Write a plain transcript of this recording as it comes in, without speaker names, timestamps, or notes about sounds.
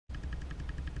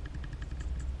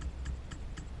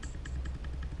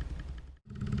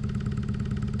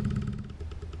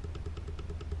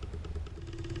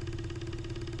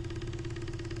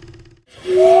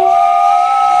Hello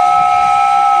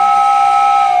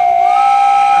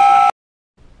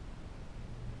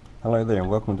there and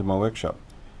welcome to my workshop.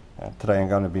 Today I'm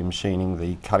going to be machining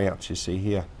the cutouts you see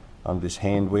here on this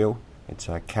hand wheel. It's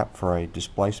a cap for a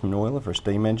displacement oiler for a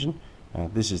steam engine.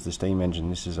 This is the steam engine.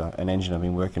 This is an engine I've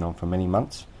been working on for many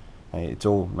months. It's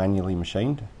all manually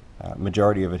machined.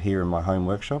 Majority of it here in my home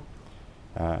workshop.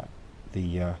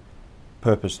 The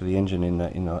purpose of the engine in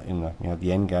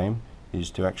the end game is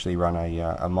to actually run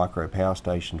a micro power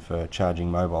station for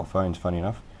charging mobile phones. Funny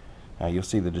enough. You'll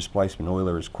see the displacement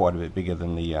oiler is quite a bit bigger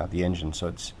than the engine,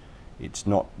 so it's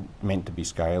not meant to be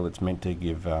scale. It's meant to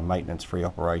give maintenance-free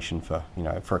operation for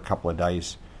for a couple of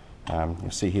days.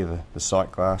 You'll see here the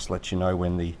sight glass lets you know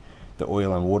when the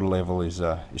oil and water level is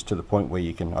to the point where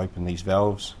you can open these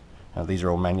valves. These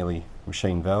are all manually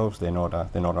machined valves. They're not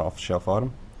an off-the-shelf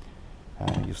item.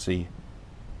 You'll see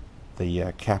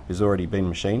the cap has already been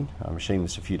machined. I machined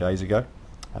this a few days ago.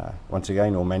 Once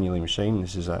again, all manually machined.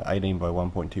 This is a 18 by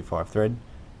 1.25 thread.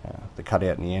 The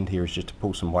cutout in the end here is just to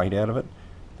pull some weight out of it.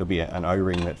 There'll be an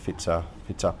O-ring that fits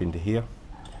up into here.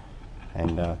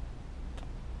 And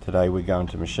today we're going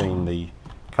to machine the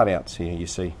cutouts here. You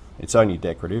see, it's only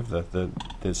decorative.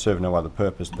 They serve no other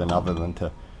purpose than other than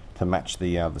to match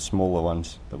the smaller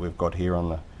ones that we've got here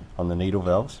on the needle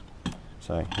valves.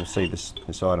 So you'll see this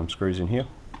item screws in here.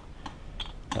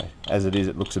 Okay. As it is,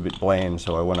 it looks a bit bland,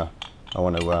 so I want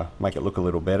to make it look a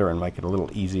little better and make it a little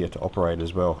easier to operate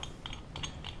as well.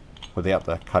 Without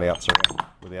the cutouts around,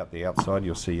 without the outside,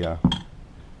 you'll see there's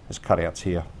cutouts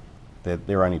here.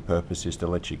 Their only purpose is to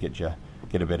let you get a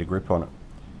better grip on it.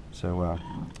 So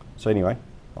anyway,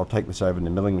 I'll take this over to the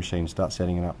milling machine and start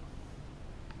setting it up.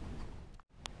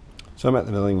 So I'm at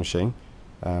the milling machine.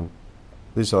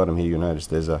 This item here, you'll notice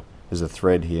there's a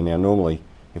thread here. Now normally,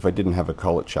 if I didn't have a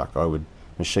collet chuck, I would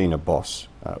machine a boss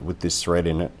with this thread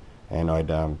in it, and I'd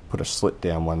put a slit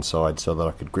down one side so that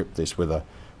I could grip this with a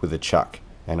chuck,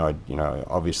 and I'd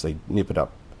obviously nip it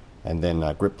up and then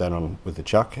grip that on with the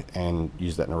chuck and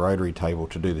use that in a rotary table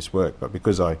to do this work. But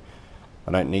because I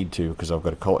don't need to, because I've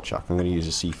got a collet chuck, I'm going to use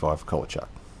a C5 collet chuck.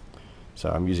 So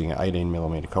I'm using an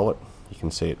 18mm collet. You can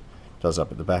see it does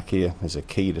up at the back here. There's a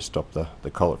key to stop the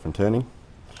collet from turning.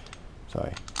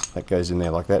 So that goes in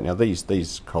there like that. Now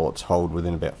these collets hold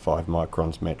within about 5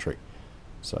 microns metric.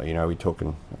 So we're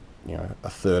talking a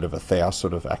third of a thou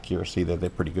sort of accuracy there. They're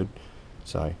pretty good.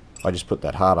 So I just put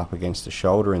that hard up against the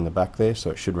shoulder in the back there,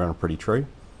 so it should run pretty true.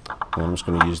 And I'm just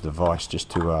going to use the vise just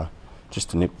to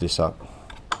nip this up.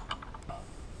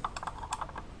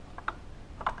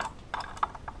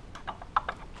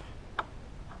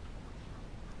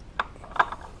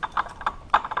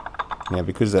 Now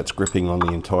because that's gripping on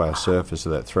the entire surface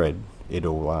of that thread,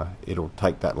 it'll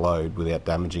take that load without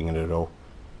damaging it at all.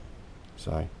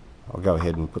 So I'll go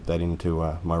ahead and put that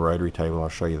into my rotary table. I'll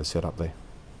show you the setup there.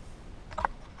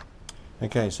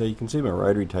 Okay, so you can see my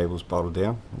rotary table's bolted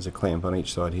down. There's a clamp on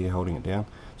each side here holding it down.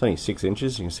 It's only 6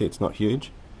 inches. You can see it's not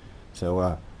huge.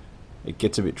 So it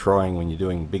gets a bit trying when you're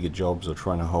doing bigger jobs or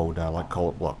trying to hold like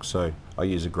collet blocks. So I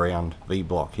use a ground V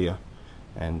block here,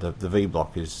 and the V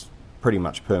block is pretty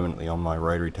much permanently on my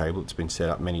rotary table. It's been set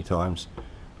up many times.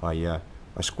 I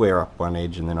square up one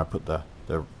edge and then I put the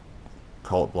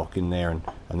collet block in there,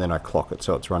 and then I clock it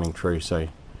so it's running true. So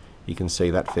you can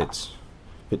see that fits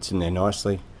in there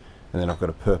nicely. And then I've got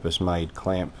a purpose-made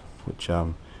clamp which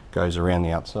goes around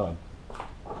the outside.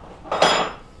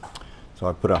 So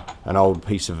I put an old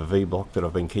piece of a V-block that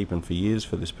I've been keeping for years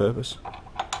for this purpose.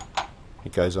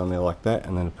 It goes on there like that,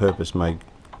 and then a purpose-made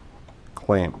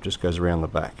clamp just goes around the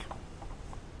back.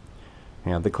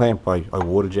 Now the clamp I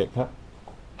water jet cut.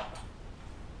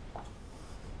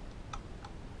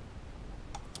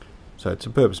 So it's a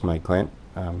purpose-made clamp.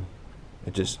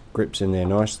 It just grips in there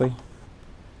nicely.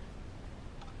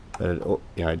 But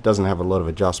it doesn't have a lot of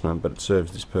adjustment, but it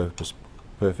serves this purpose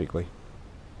perfectly.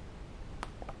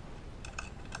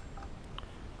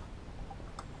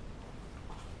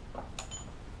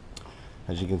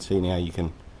 As you can see now, you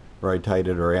can rotate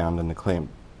it around, and the clamp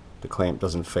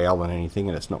doesn't foul on anything,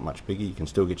 and it's not much bigger. You can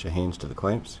still get your hands to the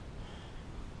clamps.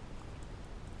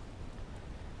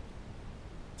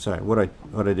 So what I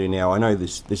do now, I know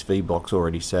this V block's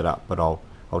already set up, but I'll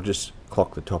just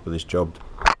clock the top of this job.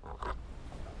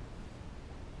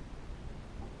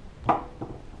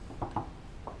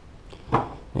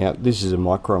 Now this is a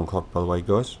micron clock, by the way,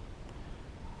 guys.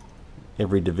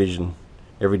 Every division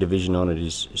on it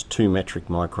is 2 metric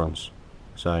microns.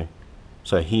 So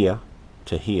here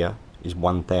to here is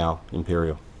 1 thou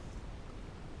imperial.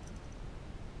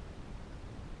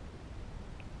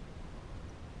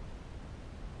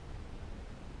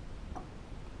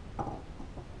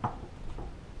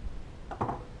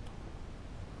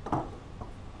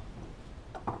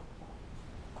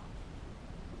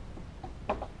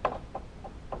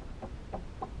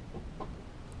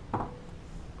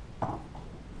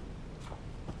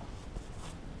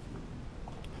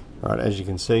 Right, as you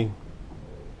can see,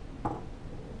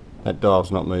 that dial's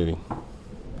not moving.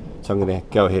 So I'm going to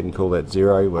go ahead and call that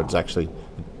 0, but it's actually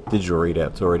the digital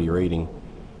readout's already reading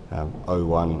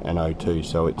 01 and 02,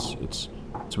 so it's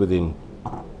within,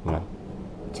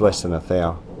 it's less than a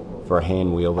thou. For a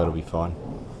hand wheel, that'll be fine.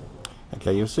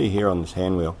 Okay, you'll see here on this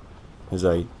hand wheel there's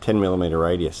a 10mm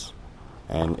radius,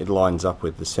 and it lines up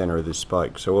with the center of this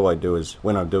spoke. So all I do is,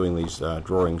 when I'm doing these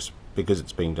drawings, because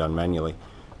it's being done manually,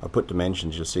 I put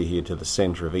dimensions, you'll see here, to the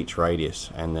center of each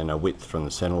radius, and then a width from the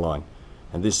center line.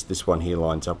 And this one here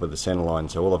lines up with the center line,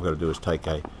 so all I've got to do is take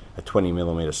a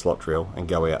 20mm slot drill and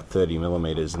go out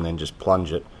 30mm, and then just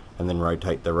plunge it, and then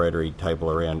rotate the rotary table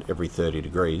around every 30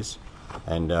 degrees,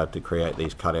 and to create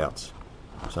these cutouts.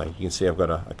 So you can see I've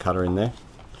got a cutter in there,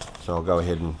 so I'll go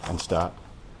ahead and start.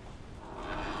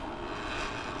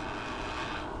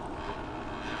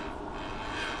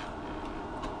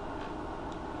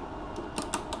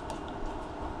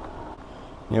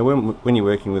 Now when you're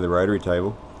working with a rotary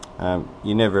table,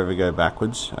 you never ever go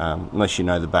backwards unless you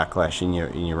know the backlash in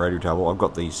your rotary table. I've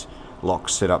got these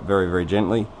locks set up very, very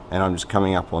gently, and I'm just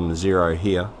coming up on the 0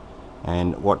 here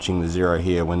and watching the 0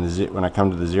 here. When I come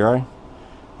to the 0,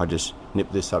 I just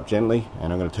nip this up gently,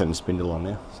 and I'm going to turn the spindle on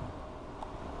now.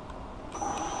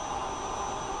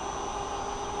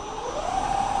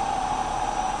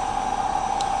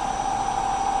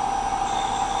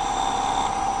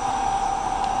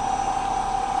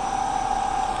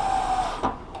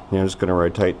 Now I'm just going to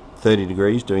rotate 30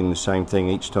 degrees, doing the same thing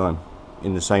each time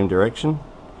in the same direction.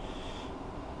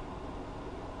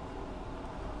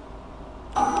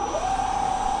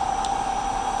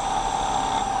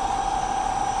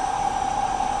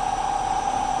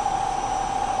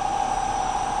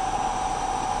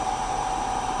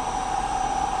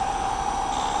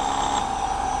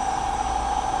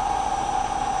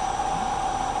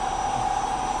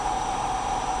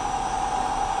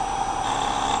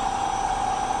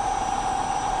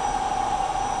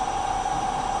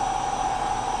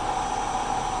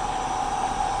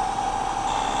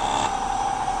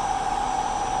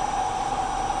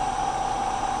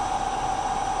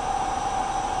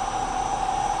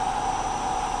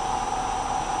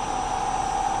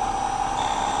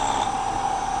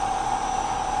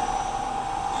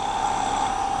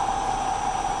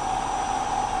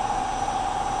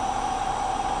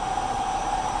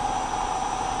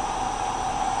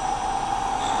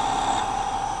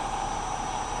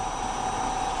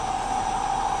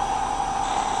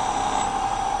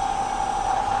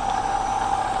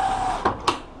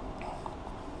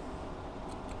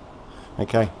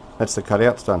 Okay, that's the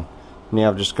cutouts done. Now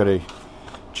I've just got to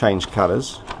change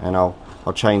cutters, and I'll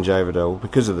change over to,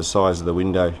 because of the size of the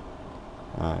window,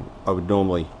 I would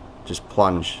normally just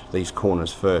plunge these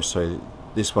corners first. So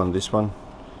this one, these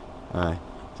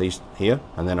here,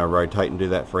 and then I rotate and do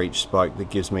that for each spoke.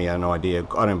 That gives me an idea.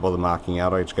 I don't bother marking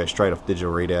out, I just go straight off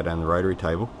digital readout and the rotary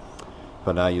table.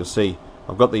 But you'll see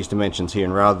I've got these dimensions here,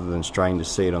 and rather than strain to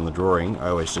see it on the drawing, I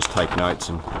always just take notes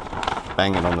and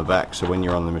bang it on the back, so when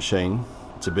you're on the machine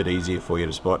it's a bit easier for you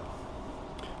to spot.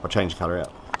 I'll change cutter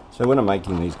out. So when I'm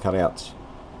making these cutouts,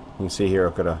 you can see here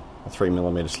I've got a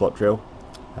 3mm slot drill.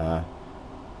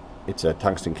 It's a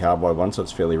tungsten carbide one, so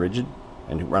it's fairly rigid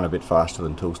and run a bit faster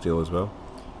than tool steel as well.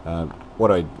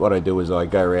 What I do is I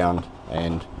go around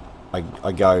and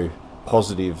I go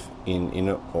positive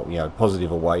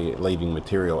positive away, leaving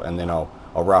material, and then I'll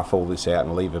rough all this out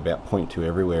and leave about 0.2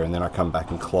 everywhere, and then I come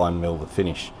back and climb mill the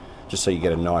finish, just so you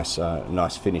get a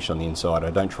nice finish on the inside. I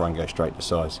don't try and go straight to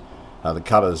size. The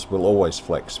cutters will always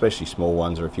flex, especially small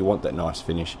ones, or if you want that nice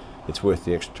finish, it's worth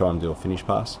the extra time to do a finish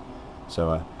pass.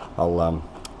 So I'll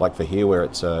like for here where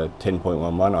it's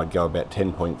 10.11, I'd go about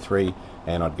 10.3,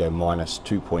 and I'd go minus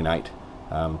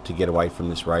 2.8 to get away from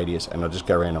this radius, and I'll just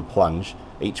go around and plunge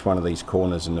each one of these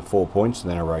corners into 4 points,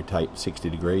 and then I rotate 60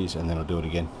 degrees, and then I'll do it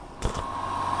again.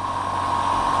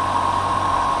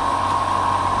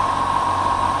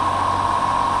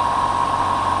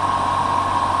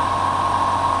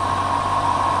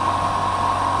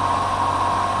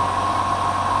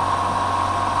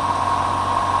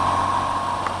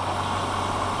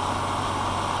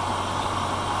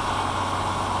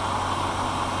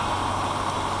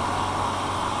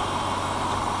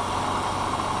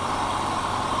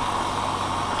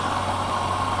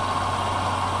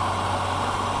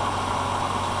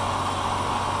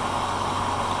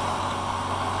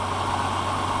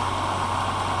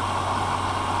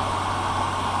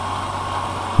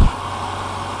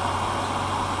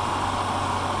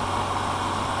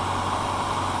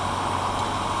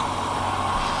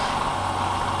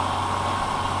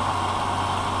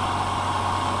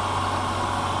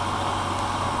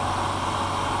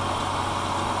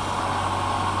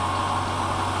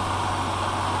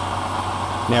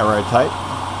 Now rotate.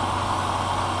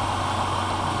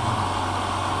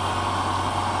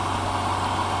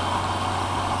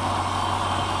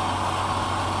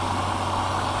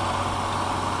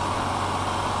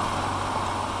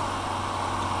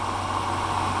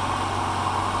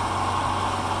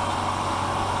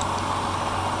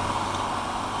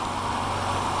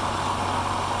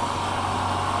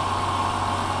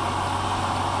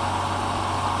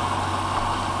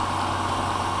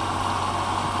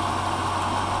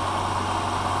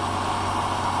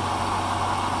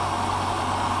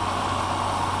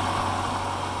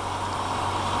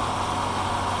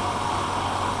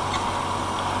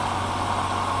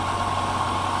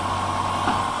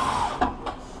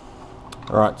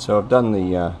 Alright, so I've done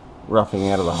the roughing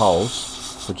out of the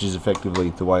holes, which is effectively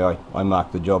the way I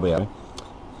mark the job out.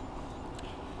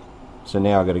 So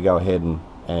now I've got to go ahead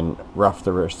and rough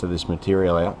the rest of this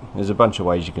material out. There's a bunch of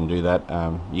ways you can do that.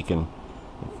 You can,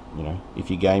 if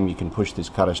you're game, you can push this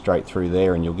cutter straight through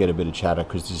there and you'll get a bit of chatter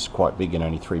because this is quite big and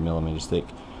only 3mm thick.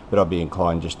 But I'd be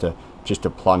inclined just to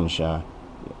plunge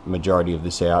majority of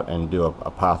this out and do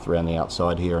a path around the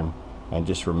outside here and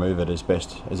just remove it as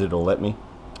best as it'll let me.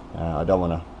 I don't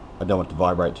want it to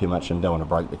vibrate too much and don't want to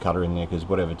break the cutter in there, because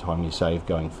whatever time you save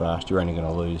going fast, you're only going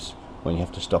to lose when you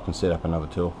have to stop and set up another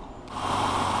tool.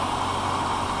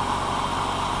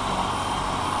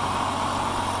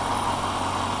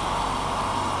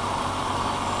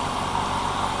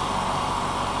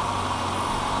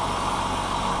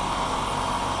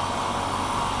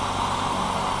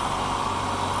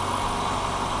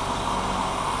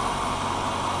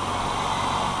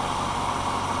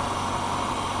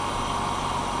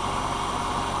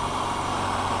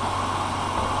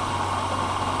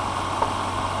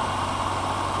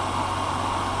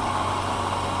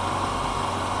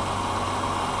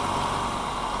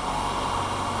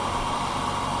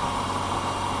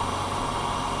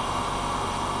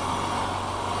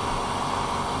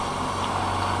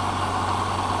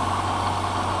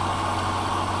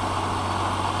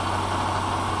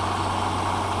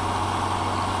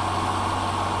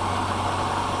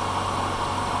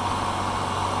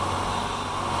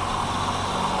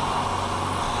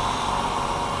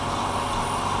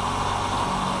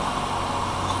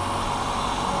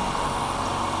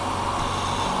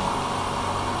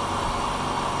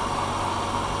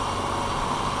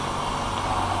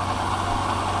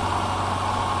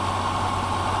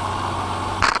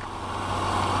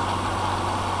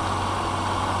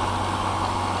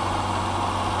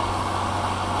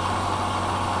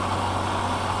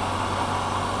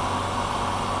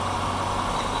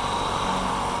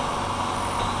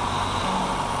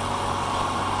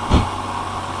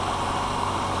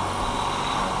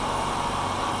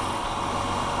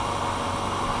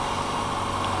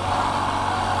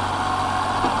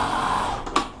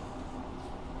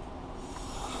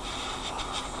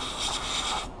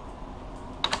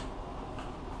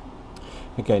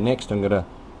 Okay, next I'm going to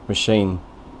machine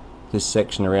this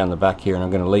section around the back here, and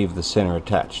I'm going to leave the center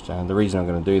attached. And the reason I'm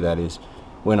going to do that is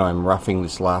when I'm roughing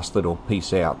this last little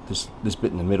piece out, this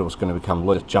bit in the middle is going to become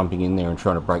loose, jumping in there and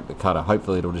trying to break the cutter.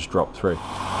 Hopefully it'll just drop through.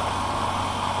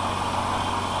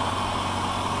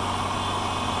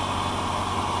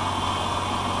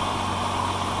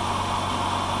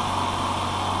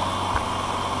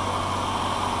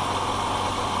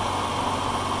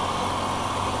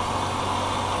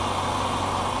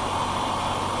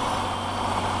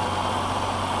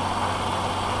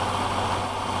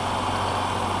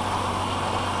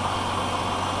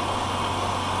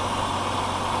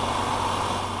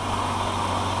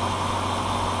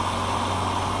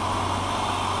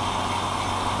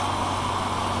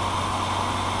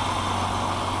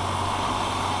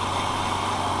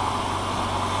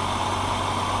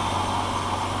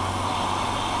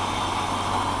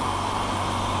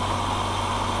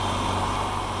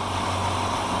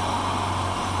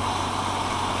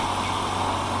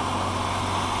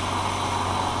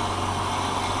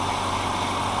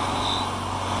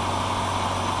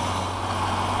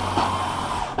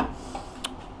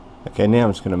 Okay, now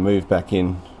I'm just going to move back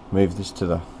in, move this to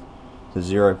the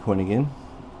 0 point again,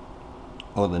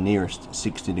 or the nearest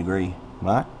 60-degree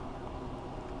mark,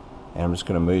 and I'm just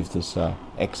going to move this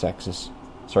y-axis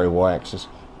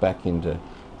back into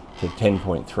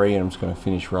 10.3, and I'm just going to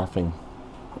finish roughing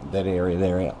that area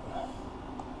there out.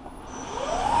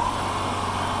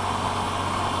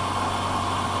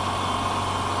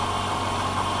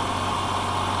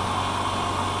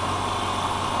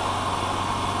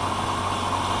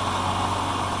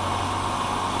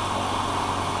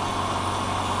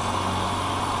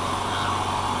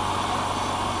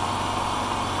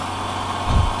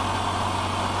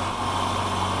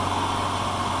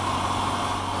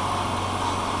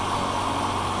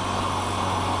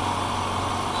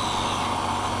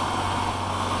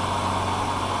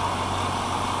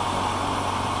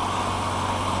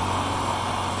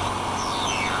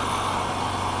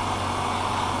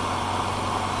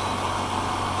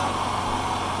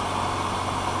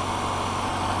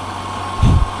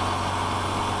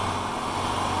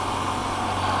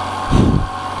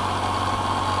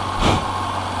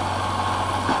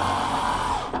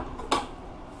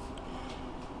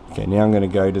 Okay, now I'm going to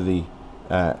go to the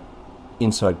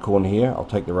inside corner here. I'll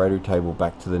take the rotary table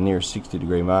back to the nearest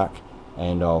 60-degree mark,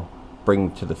 and I'll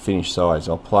bring to the finished size.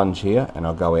 I'll plunge here and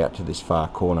I'll go out to this far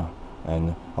corner,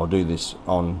 and I'll do this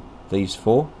on these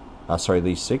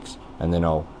these 6, and then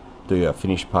I'll do a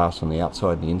finish pass on the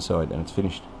outside and the inside, and it's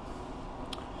finished.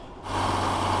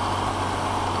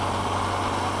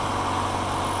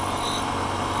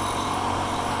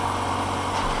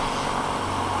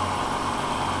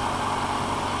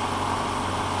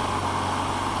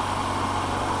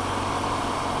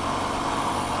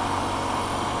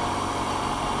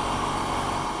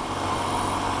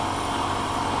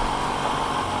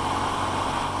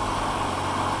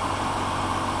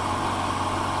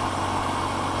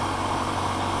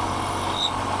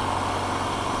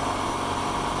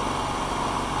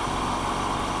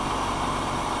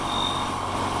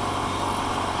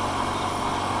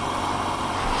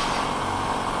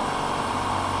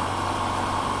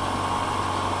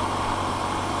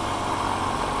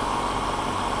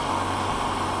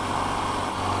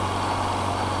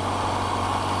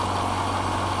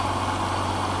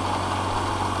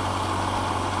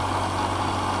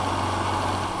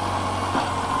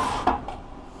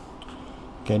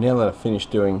 Okay, now that I've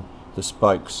finished doing the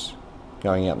spokes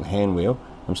going out in the hand wheel,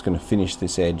 I'm just going to finish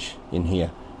this edge in here.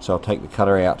 So I'll take the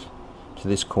cutter out to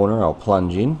this corner, I'll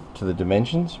plunge in to the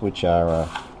dimensions, which are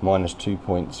minus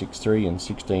 2.63 and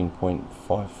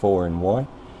 16.54 in Y,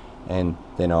 and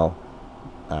then I'll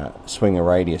swing a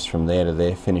radius from there to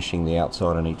there, finishing the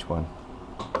outside on each one.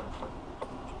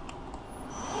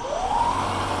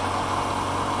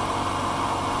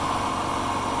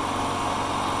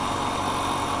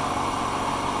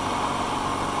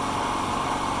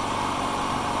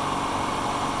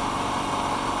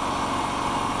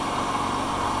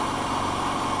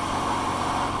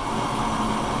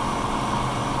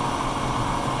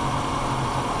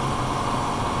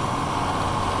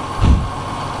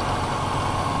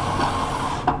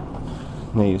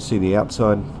 Now you see the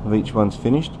outside of each one's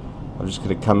finished. I'm just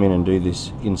going to come in and do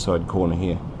this inside corner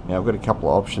here. Now I've got a couple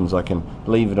of options. I can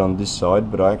leave it on this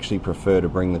side, but I actually prefer to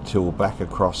bring the tool back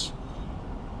across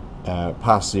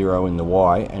past 0 in the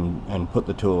Y and put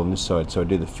the tool on this side, so I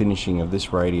do the finishing of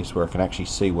this radius where I can actually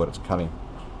see what it's cutting.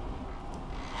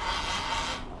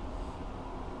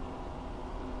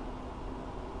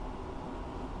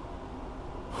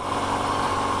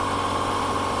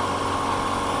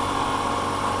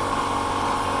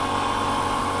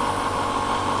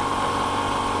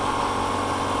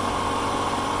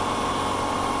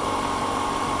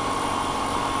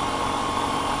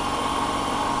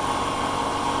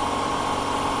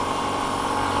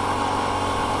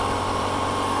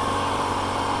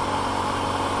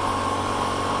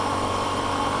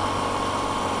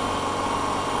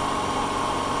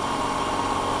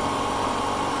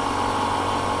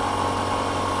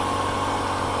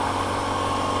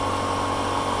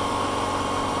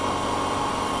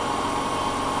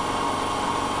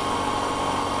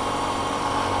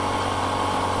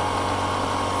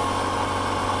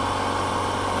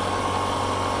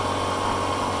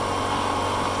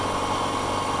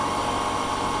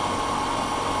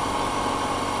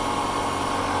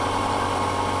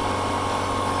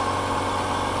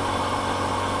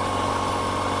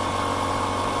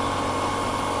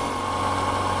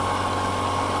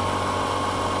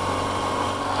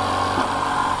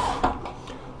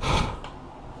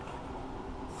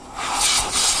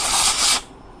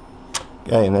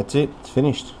 Okay, and that's it, it's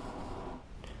finished.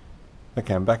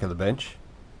 Okay, I'm back at the bench,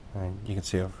 and you can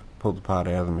see I've pulled the part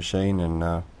out of the machine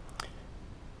and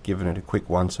given it a quick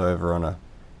once over on a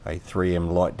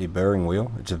 3M light deburring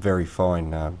wheel. It's a very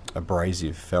fine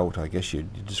abrasive felt, I guess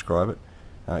you'd describe it.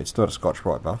 It's not a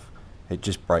Scotch-Brite buff. It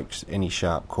just breaks any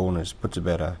sharp corners, puts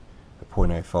about a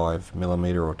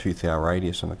 0.05mm or 2 thou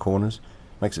radius on the corners,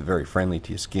 makes it very friendly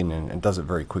to your skin, and does it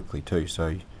very quickly too. So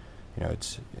you know,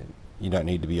 you don't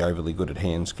need to be overly good at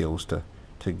hand skills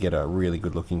to get a really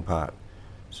good looking part.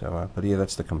 So but yeah,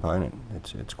 that's the component.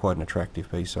 It's quite an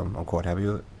attractive piece. I'm quite happy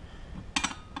with it.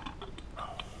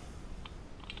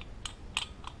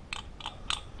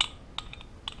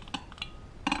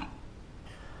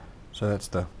 So that's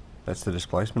the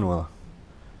displacement oiler.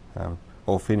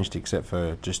 All finished except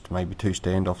for just maybe 2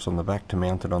 standoffs on the back to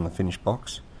mount it on the finished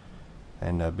box,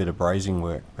 and a bit of brazing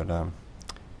work. But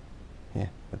yeah,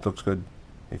 it looks good.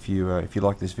 If you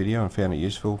like this video and found it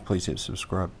useful, please hit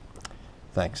subscribe.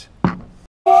 Thanks.